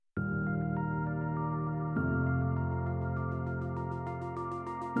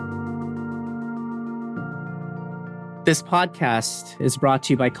This podcast is brought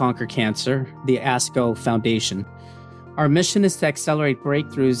to you by Conquer Cancer, the ASCO Foundation. Our mission is to accelerate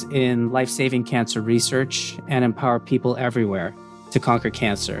breakthroughs in life-saving cancer research and empower people everywhere to conquer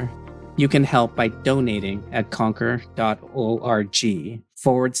cancer. You can help by donating at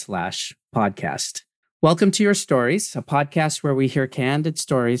conquer.org/podcast. Welcome to Your Stories, a podcast where we hear candid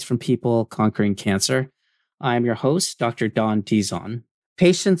stories from people conquering cancer. I'm your host, Dr. Don Dizon.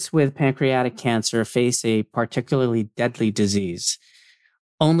 Patients with pancreatic cancer face a particularly deadly disease.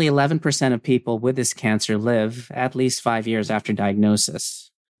 Only 11% of people with this cancer live at least 5 years after diagnosis.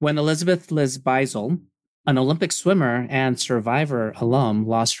 When Elizabeth Liz Beisel, an Olympic swimmer and Survivor alum,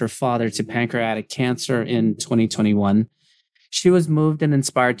 lost her father to pancreatic cancer in 2021, she was moved and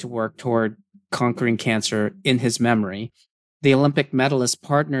inspired to work toward conquering cancer in his memory. The Olympic medalist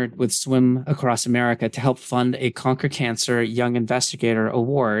partnered with Swim Across America to help fund a Conquer Cancer Young Investigator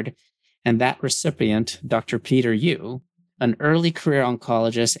Award, and that recipient, Dr. Peter Yu, an early career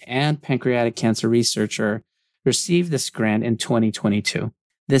oncologist and pancreatic cancer researcher, received this grant in 2022.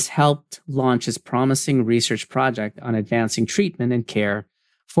 This helped launch his promising research project on advancing treatment and care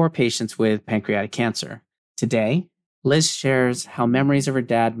for patients with pancreatic cancer. Today, Liz shares how memories of her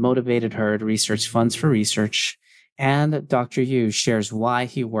dad motivated her to research funds for research, and Dr. Yu shares why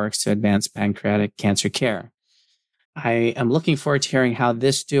he works to advance pancreatic cancer care. I am looking forward to hearing how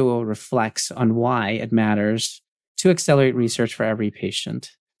this duo reflects on why it matters to accelerate research for every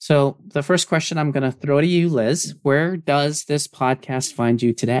patient. So the first question I'm going to throw to you, Liz. Where does this podcast find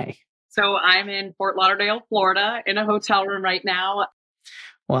you today? So I'm in Fort Lauderdale, Florida, in a hotel room right now.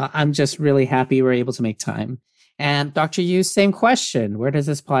 Well, I'm just really happy we're able to make time. And Dr. Yu, same question. Where does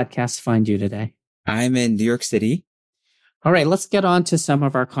this podcast find you today? I'm in New York City. All right, let's get on to some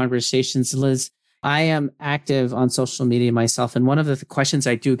of our conversations, Liz. I am active on social media myself, and one of the questions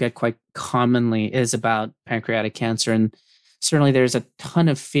I do get quite commonly is about pancreatic cancer. And certainly there's a ton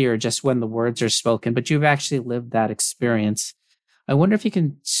of fear just when the words are spoken, but you've actually lived that experience. I wonder if you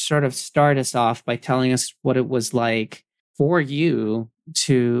can sort of start us off by telling us what it was like for you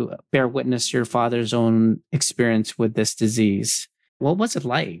to bear witness to your father's own experience with this disease. What was it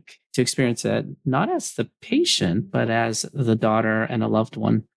like to experience it, not as the patient, but as the daughter and a loved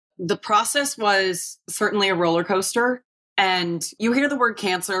one? The process was certainly a roller coaster. And you hear the word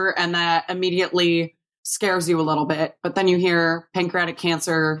cancer and that immediately scares you a little bit. But then you hear pancreatic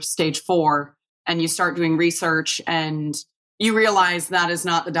cancer stage 4 and you start doing research and you realize that is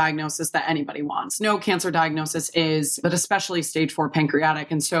not the diagnosis that anybody wants. No cancer diagnosis is, but especially stage 4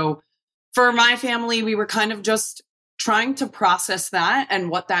 pancreatic. And so for my family, we were kind of just trying to process that and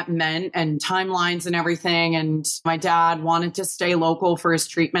what that meant and timelines and everything. And my dad wanted to stay local for his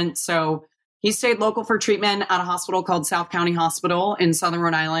treatment. So he stayed local for treatment at a hospital called South County Hospital in Southern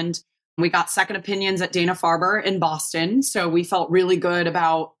Rhode Island. We got second opinions at Dana-Farber in Boston. So we felt really good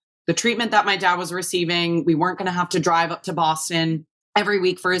about the treatment that my dad was receiving. We weren't going to have to drive up to Boston every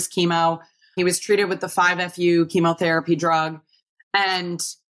week for his chemo. He was treated with the 5-FU chemotherapy drug. And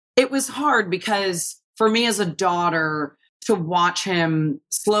it was hard because for me as a daughter to watch him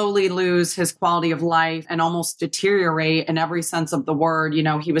slowly lose his quality of life and almost deteriorate in every sense of the word. You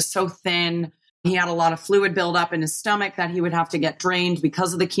know, he was so thin. He had a lot of fluid buildup in his stomach that he would have to get drained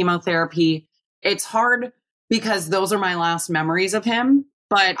because of the chemotherapy. It's hard because those are my last memories of him.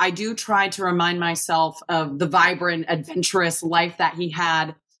 But I do try to remind myself of the vibrant, adventurous life that he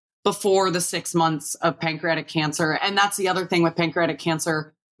had before the 6 months of pancreatic cancer. And that's the other thing with pancreatic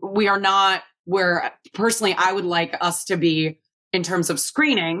cancer. We are not where personally I would like us to be in terms of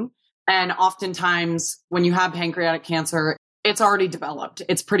screening. And oftentimes when you have pancreatic cancer, it's already developed.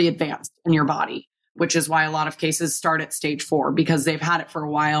 It's pretty advanced in your body, which is why a lot of cases start at stage 4 because they've had it for a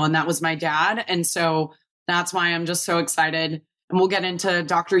while. And that was my dad. And so that's why I'm just so excited. And we'll get into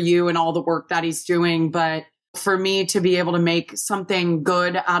Dr. Yu and all the work that he's doing. But for me to be able to make something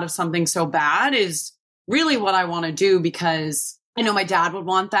good out of something so bad is really what I want to do, because I know my dad would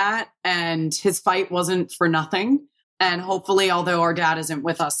want that. And his fight wasn't for nothing. And hopefully, although our dad isn't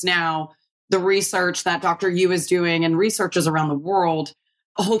with us now, the research that Dr. Yu is doing and researchers around the world,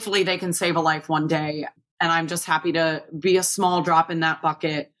 hopefully they can save a life one day. And I'm just happy to be a small drop in that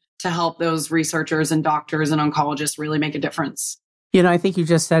bucket to help those researchers and doctors and oncologists really make a difference. You know, I think you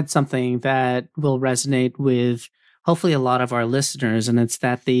just said something that will resonate with hopefully a lot of our listeners, and it's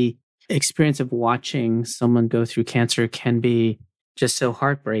that the experience of watching someone go through cancer can be just so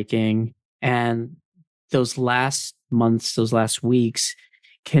heartbreaking. And those last months, those last weeks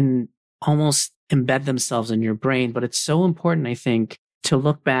can almost embed themselves in your brain. But it's so important, I think, to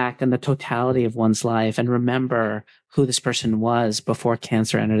look back on the totality of one's life and remember who this person was before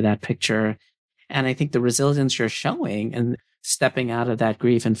cancer entered that picture. And I think the resilience you're showing and stepping out of that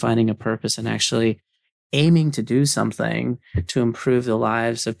grief and finding a purpose and actually aiming to do something to improve the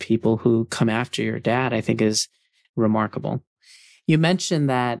lives of people who come after your dad, I think is remarkable. You mentioned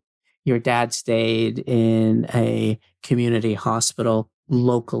that your dad stayed in a community hospital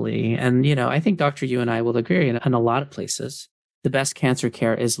locally. And, I think Dr. Yu and I will agree in a lot of places, the best cancer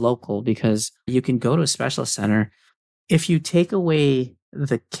care is local because you can go to a specialist center. If you take away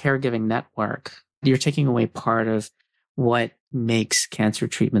the caregiving network, you're taking away part of what makes cancer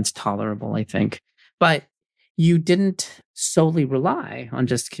treatments tolerable, I think. But you didn't solely rely on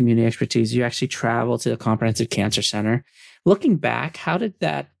just community expertise. You actually traveled to a comprehensive cancer center. Looking back, how did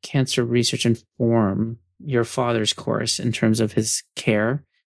that cancer research inform your father's course in terms of his care,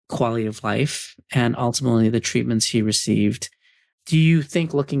 quality of life, and ultimately the treatments he received? Do you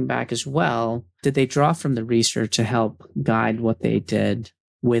think, looking back as well, did they draw from the research to help guide what they did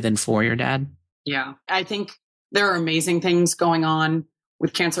with and for your dad? Yeah, I think there are amazing things going on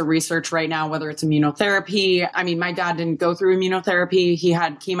with cancer research right now, whether it's immunotherapy. I mean, my dad didn't go through immunotherapy. He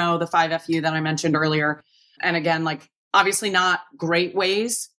had chemo, the 5FU that I mentioned earlier. And again, obviously not great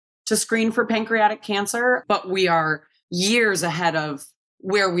ways to screen for pancreatic cancer, but we are years ahead of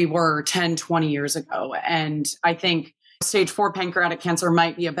where we were 10, 20 years ago. And I think stage 4 pancreatic cancer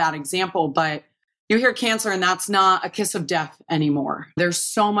might be a bad example, but you hear cancer and that's not a kiss of death anymore. There's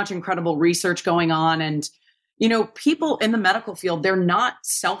so much incredible research going on. And people in the medical field, they're not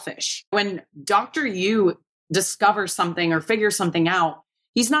selfish. When Dr. Yu discovers something or figures something out,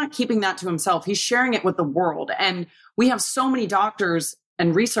 he's not keeping that to himself. He's sharing it with the world. And we have so many doctors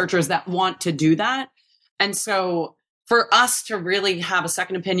and researchers that want to do that. And so for us to really have a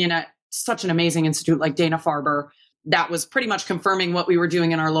second opinion at such an amazing institute like Dana-Farber, that was pretty much confirming what we were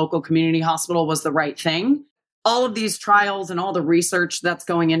doing in our local community hospital was the right thing. All of these trials and all the research that's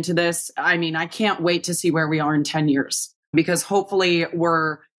going into this, I mean, I can't wait to see where we are in 10 years because hopefully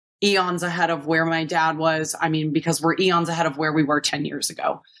we're eons ahead of where my dad was. I mean, because we're eons ahead of where we were 10 years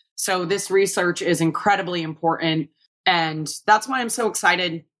ago. So this research is incredibly important. And that's why I'm so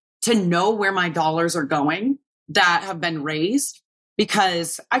excited to know where my dollars are going that have been raised,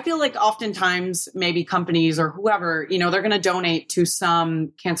 because I feel like oftentimes maybe companies or whoever, they're going to donate to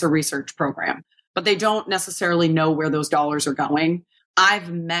some cancer research program, but they don't necessarily know where those dollars are going.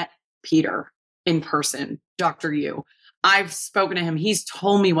 I've met Peter in person, Dr. Yu. I've spoken to him. He's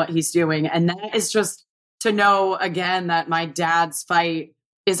told me what he's doing. And that is just to know, again, that my dad's fight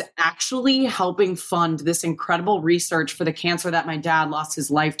is actually helping fund this incredible research for the cancer that my dad lost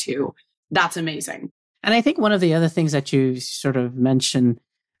his life to. That's amazing. And I think one of the other things that you sort of mentioned,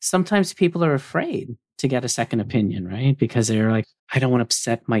 sometimes people are afraid to get a second opinion, right? Because they're like, I don't want to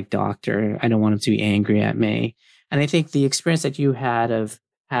upset my doctor. I don't want him to be angry at me. And I think the experience that you had of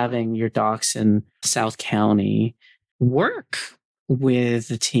having your docs in South County work with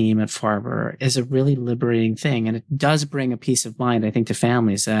the team at Farber is a really liberating thing. And it does bring a peace of mind, I think, to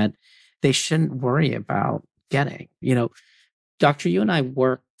families that they shouldn't worry about getting. Dr. Yu and I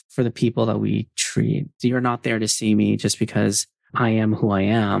work for the people that we treat. You're not there to see me just because I am who I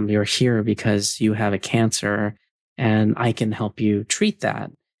am. You're here because you have a cancer and I can help you treat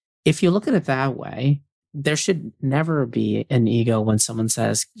that. If you look at it that way, there should never be an ego when someone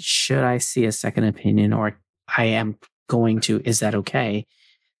says, should I see a second opinion, or I am going to, is that okay?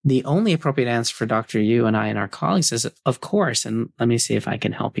 The only appropriate answer for Dr. Yu and I and our colleagues is, of course, and let me see if I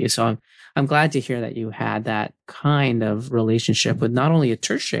can help you. So I'm glad to hear that you had that kind of relationship with not only a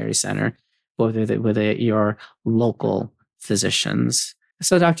tertiary center, but with your local physicians.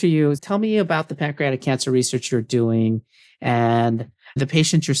 So Dr. Yu, tell me about the pancreatic cancer research you're doing and the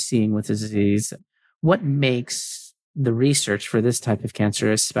patients you're seeing with the disease. What makes the research for this type of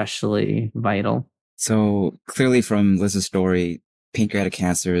cancer especially vital? So clearly from Liz's story, pancreatic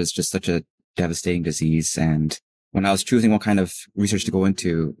cancer is just such a devastating disease. And when I was choosing what kind of research to go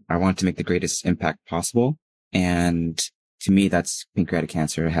into, I wanted to make the greatest impact possible. And to me, that's pancreatic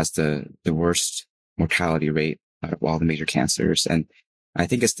cancer. It has the worst mortality rate out of all the major cancers. And I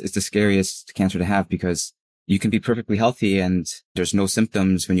think it's the scariest cancer to have because you can be perfectly healthy and there's no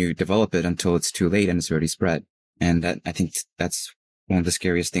symptoms when you develop it until it's too late and it's already spread. And I think that's one of the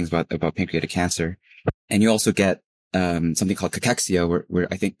scariest things about pancreatic cancer. And you also get something called cachexia, where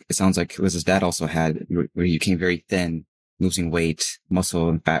I think it sounds like Liz's dad also had, where you became very thin, losing weight, muscle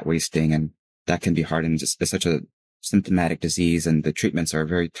and fat wasting. And that can be hard. And just it's such a symptomatic disease and the treatments are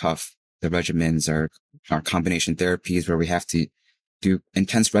very tough. The regimens are combination therapies where we have to do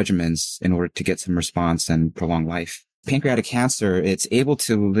intense regimens in order to get some response and prolong life. Pancreatic cancer, it's able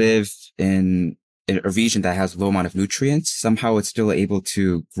to live in a region that has low amount of nutrients. Somehow it's still able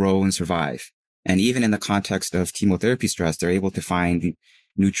to grow and survive. And even in the context of chemotherapy stress, they're able to find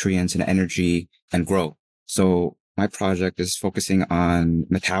nutrients and energy and grow. So my project is focusing on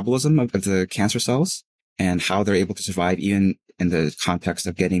metabolism of the cancer cells and how they're able to survive even in the context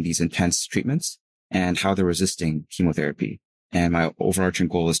of getting these intense treatments and how they're resisting chemotherapy. And my overarching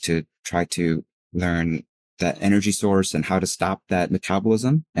goal is to try to learn that energy source and how to stop that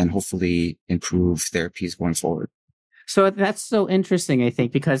metabolism and hopefully improve therapies going forward. So that's so interesting, I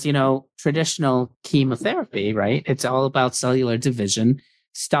think, because, traditional chemotherapy, right? It's all about cellular division,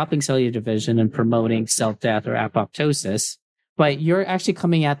 stopping cellular division and promoting cell death or apoptosis. But you're actually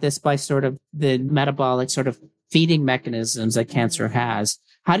coming at this by sort of the metabolic sort of feeding mechanisms that cancer has.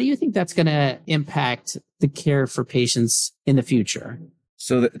 How do you think that's going to impact the care for patients in the future?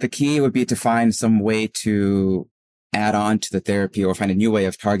 So the key would be to find some way to add on to the therapy or find a new way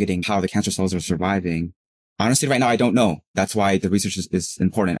of targeting how the cancer cells are surviving. Honestly, right now, I don't know. That's why the research is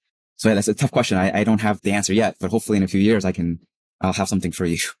important. So yeah, that's a tough question. I don't have the answer yet, but hopefully in a few years, I'll have something for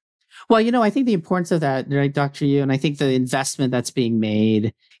you. Well, I think the importance of that, right, Dr. Yu, and I think the investment that's being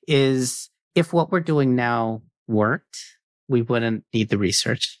made is if what we're doing now worked, we wouldn't need the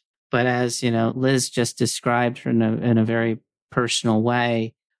research. But as, Liz just described in a very personal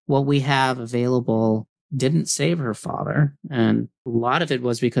way, what we have available didn't save her father. And a lot of it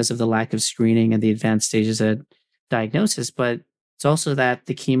was because of the lack of screening and the advanced stages of diagnosis. But it's also that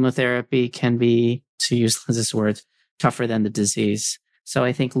the chemotherapy can be, to use Liz's words, tougher than the disease. So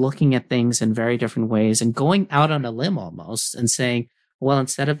I think looking at things in very different ways and going out on a limb almost and saying, well,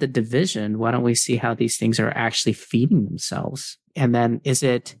 instead of the division, why don't we see how these things are actually feeding themselves? And then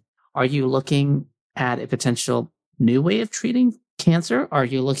are you looking at a potential new way of treating cancer? Are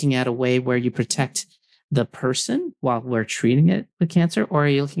you looking at a way where you protect the person while we're treating it with cancer? Or are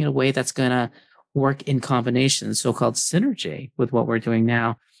you looking at a way that's going to work in combination, so-called synergy with what we're doing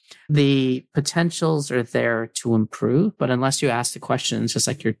now? The potentials are there to improve, but unless you ask the questions, just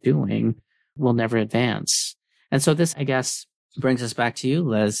like you're doing, we'll never advance. And so this, I guess, brings us back to you,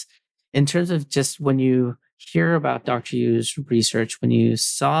 Liz. In terms of just when you hear about Dr. Yu's research, when you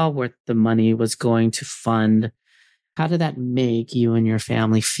saw what the money was going to fund, how did that make you and your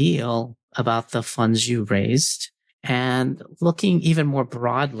family feel about the funds you raised? And looking even more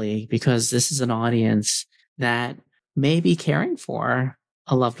broadly, because this is an audience that may be caring for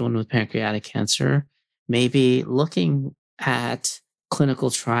a loved one with pancreatic cancer, maybe looking at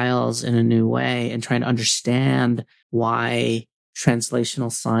clinical trials in a new way and trying to understand why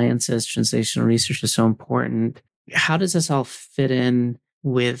translational sciences, translational research is so important. How does this all fit in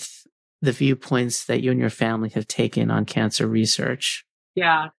with the viewpoints that you and your family have taken on cancer research?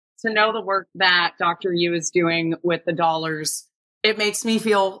 Yeah. To know the work that Dr. Yu is doing with the dollars, it makes me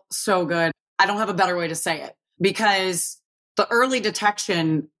feel so good. I don't have a better way to say it, because the early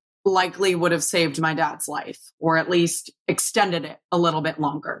detection likely would have saved my dad's life, or at least extended it a little bit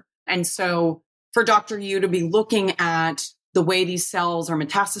longer. And so for Dr. Yu to be looking at the way these cells are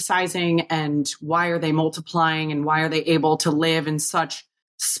metastasizing and why are they multiplying and why are they able to live in such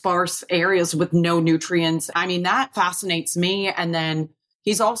sparse areas with no nutrients, I mean, that fascinates me. And then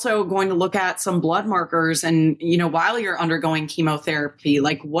he's also going to look at some blood markers and, while you're undergoing chemotherapy,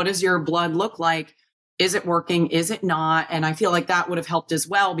 like, what does your blood look like? Is it working? Is it not? And I feel like that would have helped as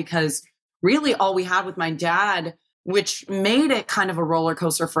well, because really all we had with my dad, which made it kind of a roller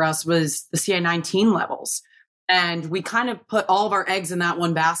coaster for us, was the CA19 levels. And we kind of put all of our eggs in that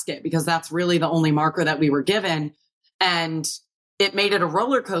one basket because that's really the only marker that we were given. And it made it a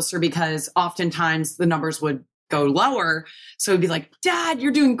roller coaster because oftentimes the numbers would go lower. So it'd be like, Dad,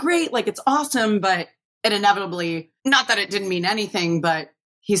 you're doing great. Like, it's awesome. But it inevitably, not that it didn't mean anything, but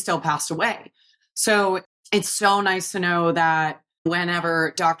he still passed away. So it's so nice to know that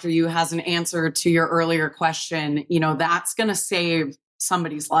whenever Dr. Yu has an answer to your earlier question, that's going to save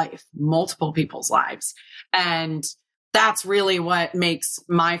somebody's life, multiple people's lives. And that's really what makes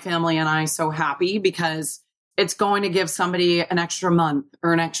my family and I so happy, because it's going to give somebody an extra month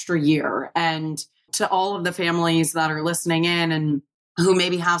or an extra year. And to all of the families that are listening in and who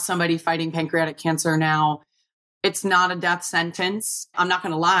maybe have somebody fighting pancreatic cancer now, it's not a death sentence. I'm not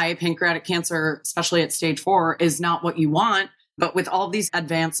going to lie. Pancreatic cancer, especially at stage 4, is not what you want. But with all these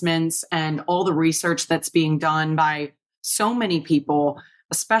advancements and all the research that's being done by so many people,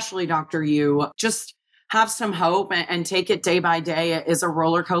 especially Dr. Yu, just have some hope and take it day by day. It is a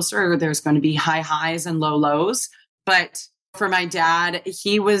roller coaster. There's going to be high highs and low lows. But for my dad,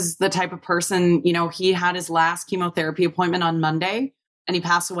 he was the type of person, he had his last chemotherapy appointment on Monday and he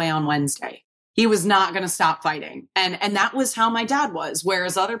passed away on Wednesday. He was not going to stop fighting. And that was how my dad was.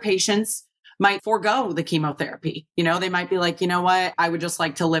 Whereas other patients might forego the chemotherapy. They might be like, you know what? I would just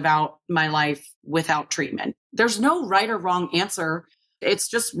like to live out my life without treatment. There's no right or wrong answer. It's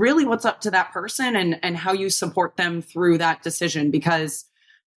just really what's up to that person and how you support them through that decision. Because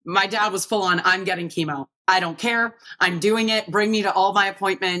my dad was full on, I'm getting chemo. I don't care. I'm doing it. Bring me to all my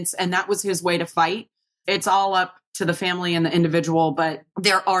appointments. And that was his way to fight. It's all up to the family and the individual, but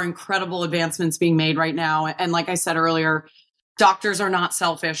there are incredible advancements being made right now. And like I said earlier, doctors are not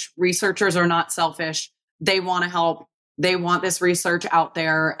selfish. Researchers are not selfish. They want to help. They want this research out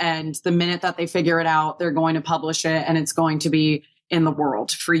there. And the minute that they figure it out, they're going to publish it and it's going to be in the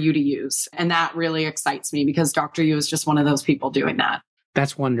world for you to use. And that really excites me because Dr. Yu is just one of those people doing that.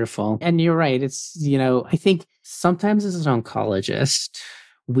 That's wonderful. And you're right. It's, I think sometimes as an oncologist,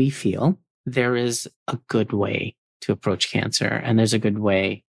 we feel there is a good way to approach cancer and there's a good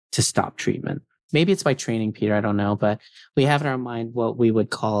way to stop treatment. Maybe it's by training, Peter, I don't know, but we have in our mind what we would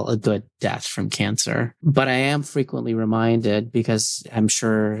call a good death from cancer. But I am frequently reminded, because I'm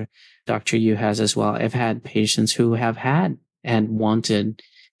sure Dr. Yu has as well, I've had patients who have had and wanted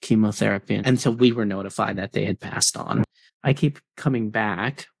chemotherapy until we were notified that they had passed on. I keep coming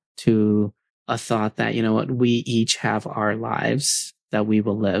back to a thought that, we each have our lives that we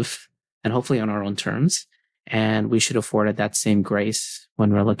will live, and hopefully on our own terms. And we should afford it that same grace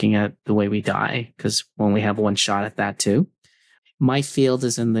when we're looking at the way we die, because we only have one shot at that too. My field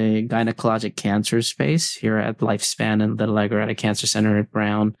is in the gynecologic cancer space here at Lifespan and Little Agoretta Cancer Center at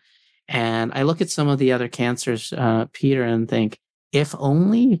Brown. And I look at some of the other cancers, Peter, and think, if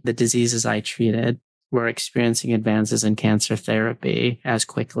only the diseases I treated were experiencing advances in cancer therapy as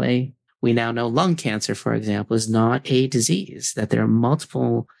quickly. We now know lung cancer, for example, is not a disease, that there are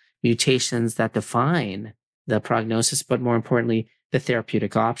multiple mutations that define the prognosis, but more importantly, the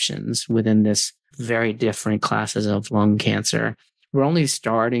therapeutic options within this very different classes of lung cancer. We're only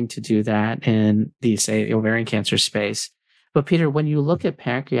starting to do that in the, say, ovarian cancer space. But Peter, when you look at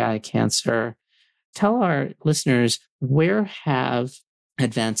pancreatic cancer, tell our listeners, where have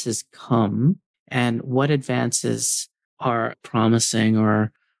advances come and what advances are promising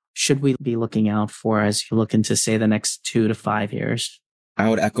or should we be looking out for as you look into, say, the next 2 to 5 years? I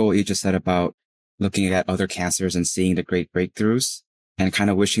would echo what you just said about looking at other cancers and seeing the great breakthroughs and kind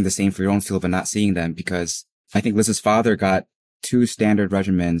of wishing the same for your own field, but not seeing them, because I think Liz's father got 2 standard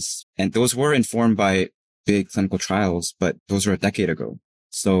regimens and those were informed by big clinical trials, but those were a decade ago.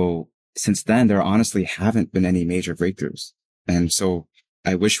 So since then, there honestly haven't been any major breakthroughs. And so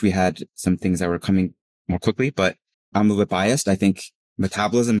I wish we had some things that were coming more quickly, but I'm a little bit biased. I think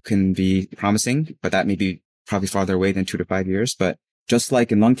metabolism can be promising, but that may be probably farther away than 2 to 5 years. But just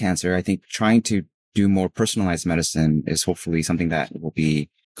like in lung cancer, I think trying to do more personalized medicine is hopefully something that will be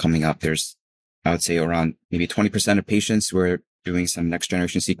coming up. There's, I would say, around maybe 20% of patients who are doing some next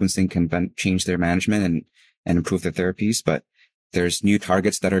generation sequencing can change their management and improve their therapies. But there's new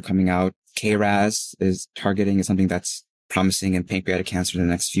targets that are coming out. KRAS is something that's promising in pancreatic cancer in the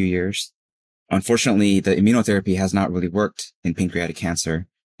next few years. Unfortunately, the immunotherapy has not really worked in pancreatic cancer.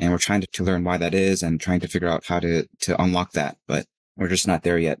 And we're trying to learn why that is and trying to figure out how to unlock that. But we're just not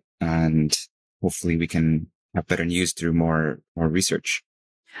there yet. And hopefully we can have better news through more research.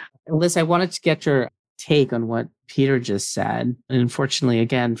 Liz, I wanted to get your take on what Peter just said. And unfortunately,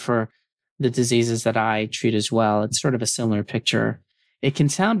 again, for the diseases that I treat as well, it's sort of a similar picture. It can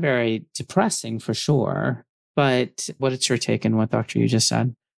sound very depressing for sure, but what is your take on what Dr. Yu just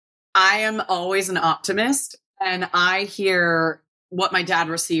said? I am always an optimist, and I hear what my dad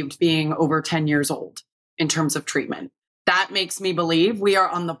received being over 10 years old in terms of treatment. That makes me believe we are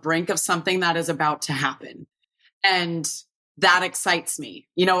on the brink of something that is about to happen. And that excites me.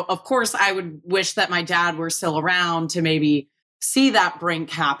 Of course, I would wish that my dad were still around to maybe see that brink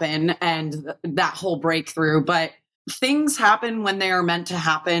happen and that whole breakthrough. But things happen when they are meant to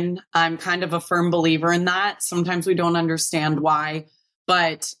happen. I'm kind of a firm believer in that. Sometimes we don't understand why,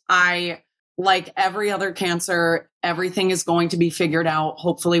 but like every other cancer, everything is going to be figured out.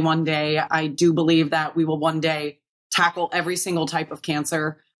 Hopefully one day. I do believe that we will one day tackle every single type of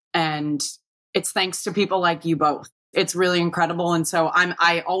cancer. And it's thanks to people like you both. It's really incredible. And so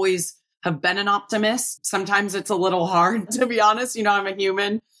I always have been an optimist. Sometimes it's a little hard, to be honest. I'm a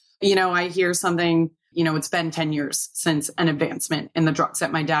human. I hear something, it's been 10 years since an advancement in the drugs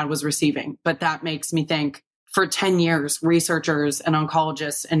that my dad was receiving. But that makes me think for 10 years, researchers and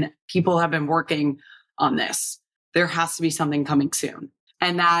oncologists and people have been working on this. There has to be something coming soon.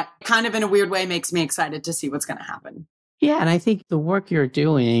 And that kind of in a weird way makes me excited to see what's going to happen. Yeah. And I think the work you're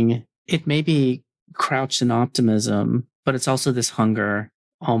doing, it may be crouched in optimism, but it's also this hunger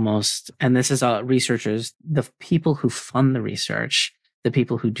almost. And this is researchers, the people who fund the research, the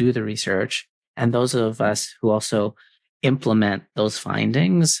people who do the research and those of us who also implement those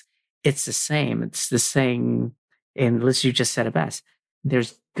findings, it's the same. It's the same. And Liz, you just said it best.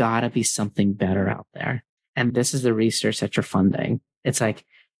 There's got to be something better out there. And this is the research that you're funding. It's like,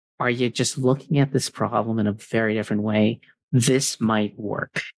 are you just looking at this problem in a very different way? This might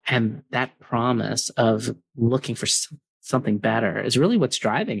work. And that promise of looking for something better is really what's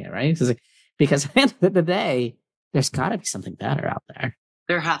driving it, right? Because at the end of the day, there's got to be something better out there.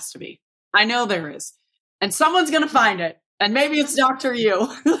 There has to be. I know there is. And someone's going to find it. And maybe it's Dr. Yu.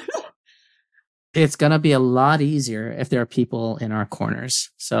 It's going to be a lot easier if there are people in our corners.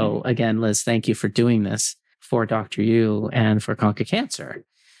 So again, Liz, thank you for doing this for Dr. Yu and for Conquer Cancer.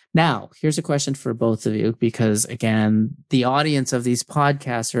 Now, here's a question for both of you, because again, the audience of these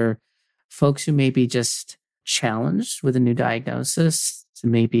podcasts are folks who may be just challenged with a new diagnosis,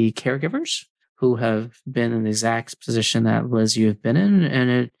 maybe caregivers who have been in the exact position that Liz, you have been in, and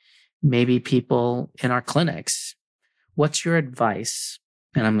it may be people in our clinics. What's your advice?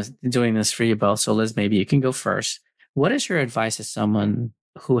 And I'm doing this for you both. So Liz, maybe you can go first. What is your advice to someone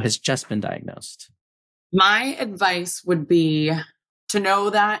who has just been diagnosed? My advice would be to know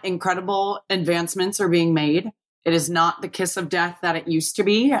that incredible advancements are being made. It is not the kiss of death that it used to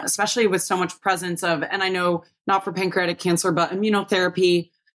be, especially with so much presence of, and I know not for pancreatic cancer, but immunotherapy.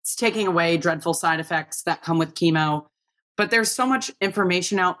 It's taking away dreadful side effects that come with chemo. But there's so much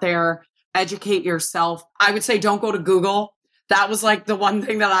information out there. Educate yourself. I would say don't go to Google. That was like the one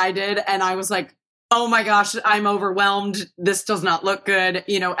thing that I did. And I was like, oh my gosh, I'm overwhelmed. This does not look good.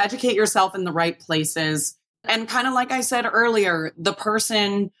 Educate yourself in the right places. And kind of like I said earlier, the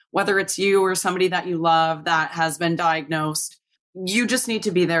person, whether it's you or somebody that you love that has been diagnosed, you just need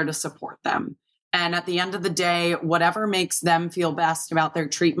to be there to support them. And at the end of the day, whatever makes them feel best about their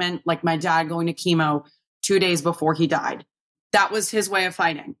treatment, like my dad going to chemo 2 days before he died, that was his way of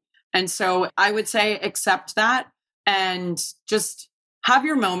fighting. And so I would say accept that and just have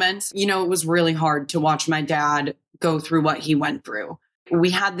your moments. It was really hard to watch my dad go through what he went through.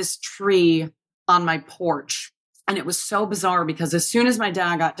 We had this tree on my porch, and it was so bizarre because as soon as my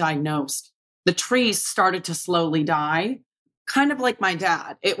dad got diagnosed, the tree started to slowly die, kind of like my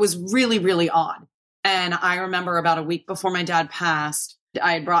dad. It was really, really odd. And I remember about a week before my dad passed,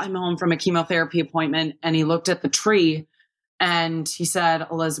 I had brought him home from a chemotherapy appointment, and he looked at the tree and he said,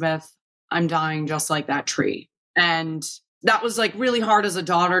 "Elizabeth, I'm dying just like that tree." And that was like really hard as a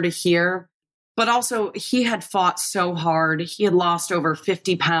daughter to hear. But also he had fought so hard. He had lost over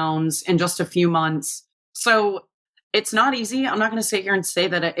 50 pounds in just a few months. So it's not easy. I'm not going to sit here and say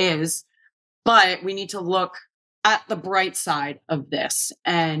that it is, but we need to look at the bright side of this.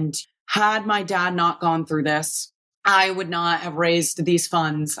 And had my dad not gone through this, I would not have raised these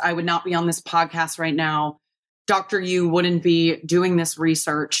funds. I would not be on this podcast right now. Dr. Yu wouldn't be doing this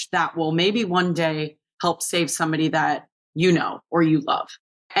research that will maybe one day help save somebody that you know or you love.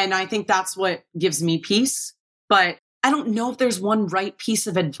 And I think that's what gives me peace. But I don't know if there's one right piece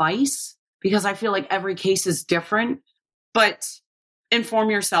of advice because I feel like every case is different. But inform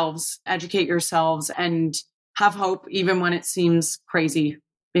yourselves, educate yourselves, and have hope even when it seems crazy,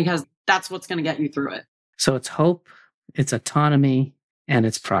 because that's what's going to get you through it. So it's hope, it's autonomy, and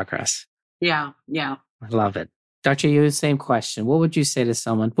it's progress. Yeah. I love it. Dr. Yu, same question. What do you say to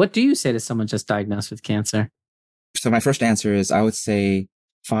someone just diagnosed with cancer? So my first answer is I would say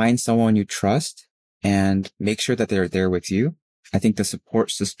find someone you trust and make sure that they're there with you. I think the support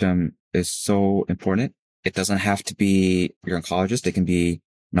system is so important. It doesn't have to be your oncologist. It can be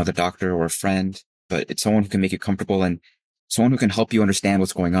another doctor or a friend, but it's someone who can make you comfortable and someone who can help you understand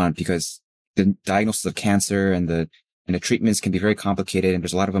what's going on, because the diagnosis of cancer and the treatments can be very complicated and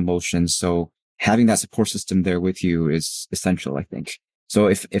there's a lot of emotions. So having that support system there with you is essential, I think. So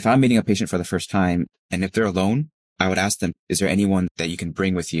if I'm meeting a patient for the first time and if they're alone, I would ask them, is there anyone that you can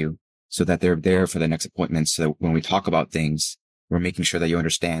bring with you so that they're there for the next appointment? So that when we talk about things, we're making sure that you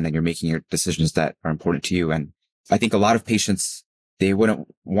understand and you're making your decisions that are important to you. And I think a lot of patients, they wouldn't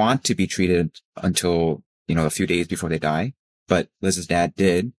want to be treated until, a few days before they die, but Liz's dad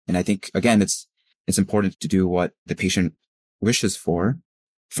did. And I think, again, it's important to do what the patient wishes for.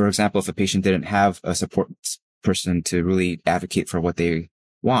 For example, if a patient didn't have a support person to really advocate for what they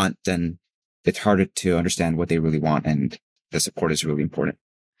want, then it's harder to understand what they really want. And the support is really important.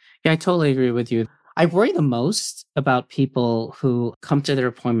 Yeah, I totally agree with you. I worry the most about people who come to their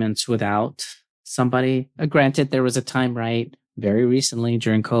appointments without somebody. Granted, there was a time, right, very recently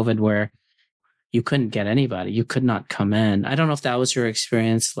during COVID where you couldn't get anybody. You could not come in. I don't know if that was your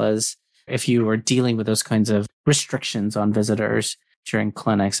experience, Liz, if you were dealing with those kinds of restrictions on visitors during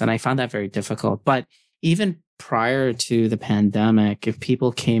clinics. And I found that very difficult. But even prior to the pandemic, if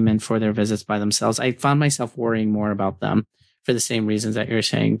people came in for their visits by themselves, I found myself worrying more about them for the same reasons that you're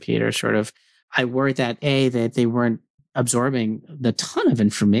saying, Peter. Sort of, I worried that that they weren't absorbing the ton of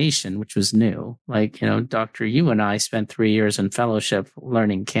information, which was new. Like, Doctor, you and I spent 3 years in fellowship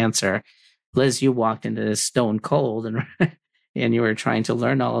learning cancer. Liz, you walked into this stone cold and and you were trying to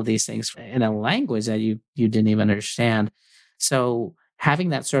learn all of these things in a language that you didn't even understand. So having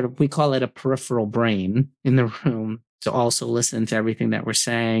that sort of, we call it a peripheral brain in the room to also listen to everything that we're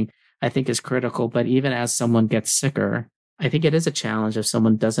saying, I think is critical. But even as someone gets sicker, I think it is a challenge if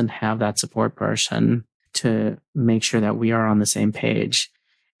someone doesn't have that support person to make sure that we are on the same page.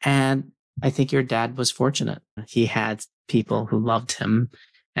 And I think your dad was fortunate. He had people who loved him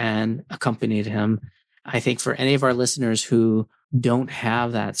and accompanied him. I think for any of our listeners who don't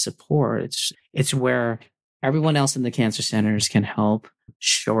have that support, it's where everyone else in the cancer centers can help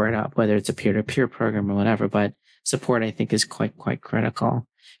shore it up, whether it's a peer-to-peer program or whatever. But support, I think, is quite critical.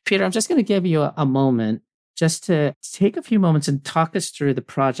 Peter, I'm just going to give you a moment just to take a few moments and talk us through the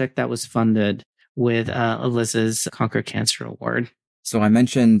project that was funded with Liz's Conquer Cancer Award. So I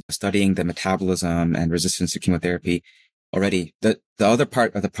mentioned studying the metabolism and resistance to chemotherapy already. The other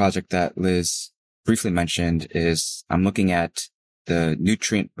part of the project that Liz briefly mentioned is I'm looking at the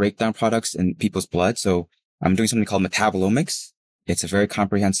nutrient breakdown products in people's blood. So I'm doing something called metabolomics. It's a very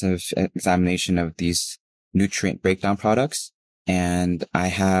comprehensive examination of these nutrient breakdown products. And I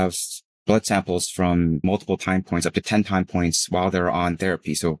have blood samples from multiple time points, up to 10 time points while they're on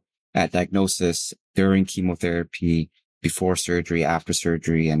therapy. So at diagnosis, during chemotherapy, before surgery, after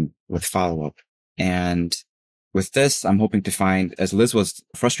surgery, and with follow-up. And with this, I'm hoping to find, as Liz was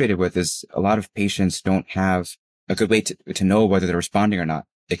frustrated with, is a lot of patients don't have a good way to know whether they're responding or not.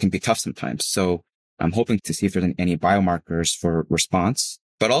 It can be tough sometimes. So I'm hoping to see if there's any biomarkers for response,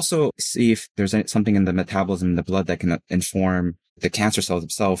 but also see if there's something in the metabolism in the blood that can inform the cancer cells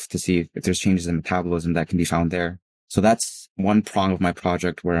themselves to see if there's changes in metabolism that can be found there. So that's one prong of my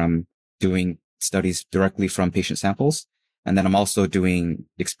project where I'm doing studies directly from patient samples. And then I'm also doing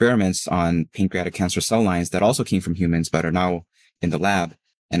experiments on pancreatic cancer cell lines that also came from humans, but are now in the lab.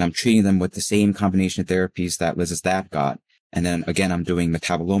 And I'm treating them with the same combination of therapies that Liz's dad got. And then again, I'm doing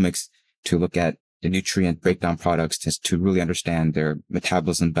metabolomics to look at the nutrient breakdown products to really understand their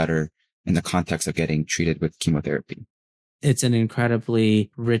metabolism better in the context of getting treated with chemotherapy. It's an incredibly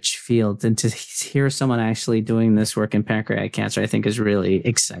rich field. And to hear someone actually doing this work in pancreatic cancer, I think is really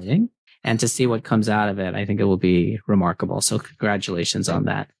exciting. And to see what comes out of it, I think it will be remarkable. So congratulations on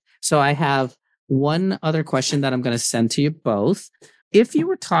that. So I have one other question that I'm going to send to you both. If you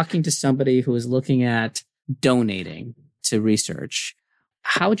were talking to somebody who is looking at donating to research,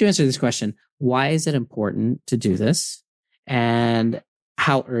 how would you answer this question? Why is it important to do this? And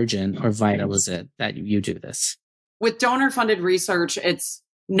how urgent or vital is it that you do this? With donor-funded research, it's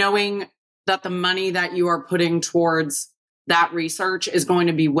knowing that the money that you are putting towards that research is going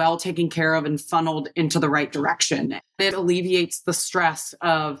to be well taken care of and funneled into the right direction. It alleviates the stress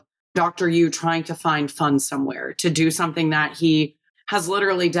of Dr. Yu trying to find funds somewhere to do something that he has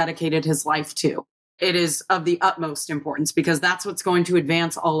literally dedicated his life to. It is of the utmost importance because that's what's going to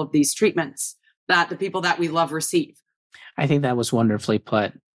advance all of these treatments that the people that we love receive. I think that was wonderfully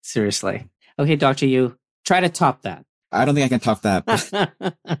put. Seriously. Okay, Dr. Yu, try to top that. I don't think I can top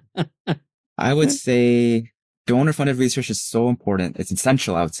that. I would say donor-funded research is so important. It's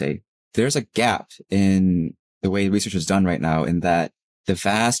essential, I would say. There's a gap in the way research is done right now in that the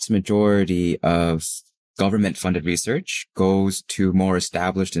vast majority of government-funded research goes to more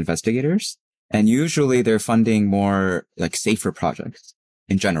established investigators. And usually they're funding more like safer projects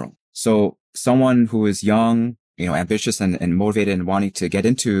in general. So someone who is young, ambitious and motivated and wanting to get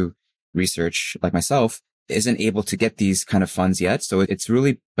into research like myself isn't able to get these kind of funds yet. So it's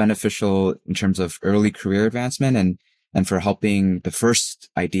really beneficial in terms of early career advancement and for helping the first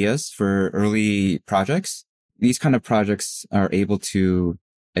ideas for early projects. These kind of projects are able to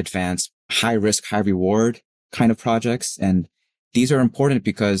advance high risk, high reward kind of projects. And these are important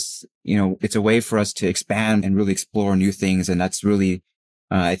because, it's a way for us to expand and really explore new things. And that's really,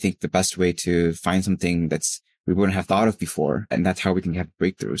 I think, the best way to find something we wouldn't have thought of before. And that's how we can have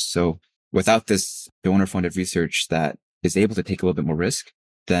breakthroughs. So without this donor-funded research that is able to take a little bit more risk,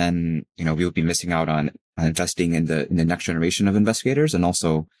 then, we would be missing out on investing in the next generation of investigators and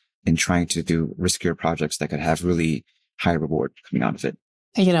also in trying to do riskier projects that could have really high reward coming out of it.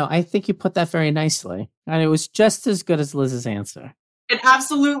 I think you put that very nicely. And it was just as good as Liz's answer. It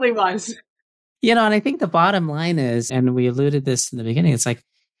absolutely was. And I think the bottom line is, and we alluded this in the beginning, it's like,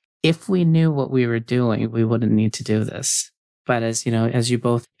 if we knew what we were doing, we wouldn't need to do this. But as you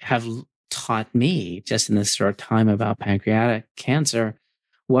both have taught me just in this short time about pancreatic cancer,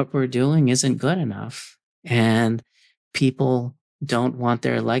 what we're doing isn't good enough. And people don't want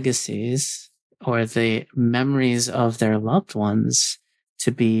their legacies or the memories of their loved ones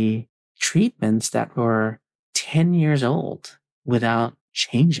to be treatments that were 10 years old without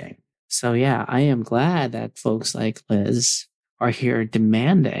changing. So yeah, I am glad that folks like Liz are here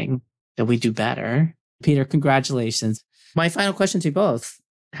demanding that we do better. Peter, congratulations. My final question to you both.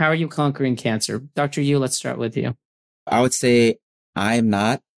 How are you conquering cancer? Dr. Yu, let's start with you. I would say I'm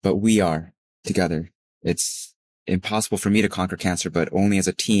not, but we are together. It's impossible for me to conquer cancer, but only as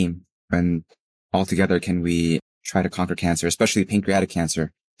a team. And all together can we try to conquer cancer, especially pancreatic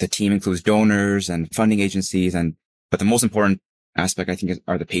cancer. The team includes donors and funding agencies, but the most important aspect, I think,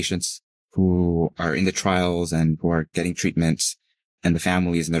 are the patients who are in the trials and who are getting treatments, and the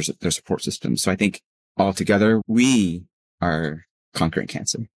families and their support systems. So I think all together, we are conquering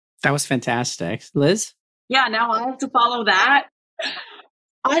cancer. That was fantastic. Liz? Yeah, now I have to follow that.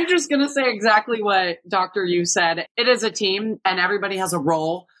 I'm just going to say exactly what Dr. Yu said. It is a team and everybody has a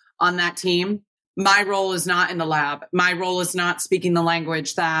role on that team. My role is not in the lab. My role is not speaking the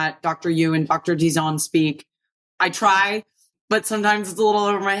language that Dr. Yu and Dr. Dizon speak. I try, but sometimes it's a little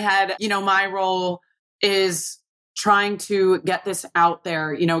over my head. My role is trying to get this out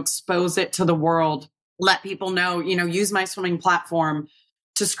there, expose it to the world, let people know, use my swimming platform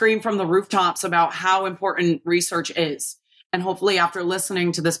to scream from the rooftops about how important research is. And hopefully after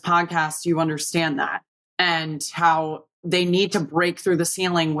listening to this podcast, you understand that and how they need to break through the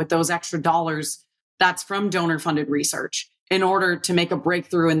ceiling with those extra dollars that's from donor funded research in order to make a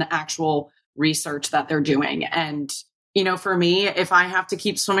breakthrough in the actual research that they're doing. And, for me, if I have to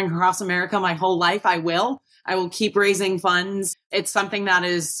keep swimming across America my whole life, I will keep raising funds. It's something that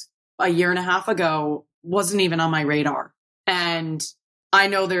is a year and a half ago wasn't even on my radar. And I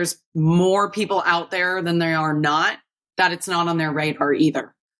know there's more people out there than there are not, that it's not on their radar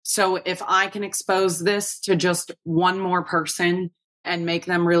either. So if I can expose this to just one more person and make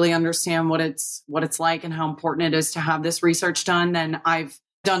them really understand what it's like and how important it is to have this research done, then I've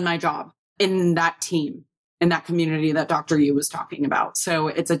done my job in that team, in that community that Dr. Yu was talking about. So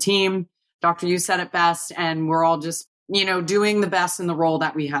it's a team. Dr. Yu said it best, and we're all just, doing the best in the role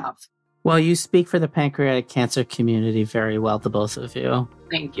that we have. Well, you speak for the pancreatic cancer community very well, the both of you.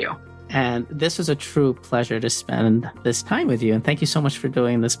 Thank you. And this was a true pleasure to spend this time with you. And thank you so much for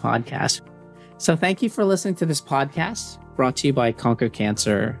doing this podcast. So thank you for listening to this podcast brought to you by Conquer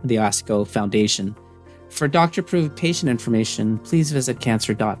Cancer, the ASCO Foundation. For doctor-approved patient information, please visit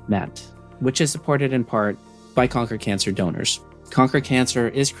cancer.net, which is supported in part by Conquer Cancer donors. Conquer Cancer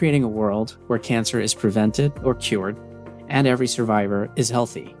is creating a world where cancer is prevented or cured, and every survivor is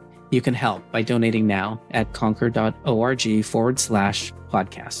healthy. You can help by donating now at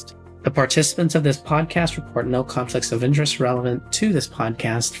conquer.org/podcast. The participants of this podcast report no conflicts of interest relevant to this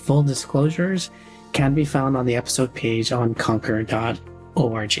podcast. Full disclosures can be found on the episode page on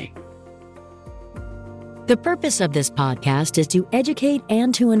conquer.org. The purpose of this podcast is to educate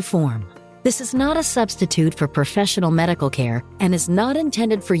and to inform. This is not a substitute for professional medical care and is not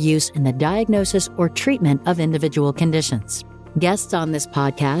intended for use in the diagnosis or treatment of individual conditions. Guests on this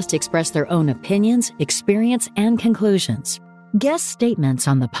podcast express their own opinions, experience, and conclusions. Guest statements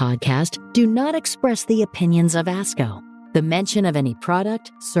on the podcast do not express the opinions of ASCO. The mention of any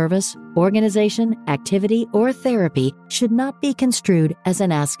product, service, organization, activity, or therapy should not be construed as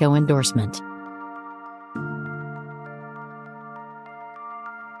an ASCO endorsement.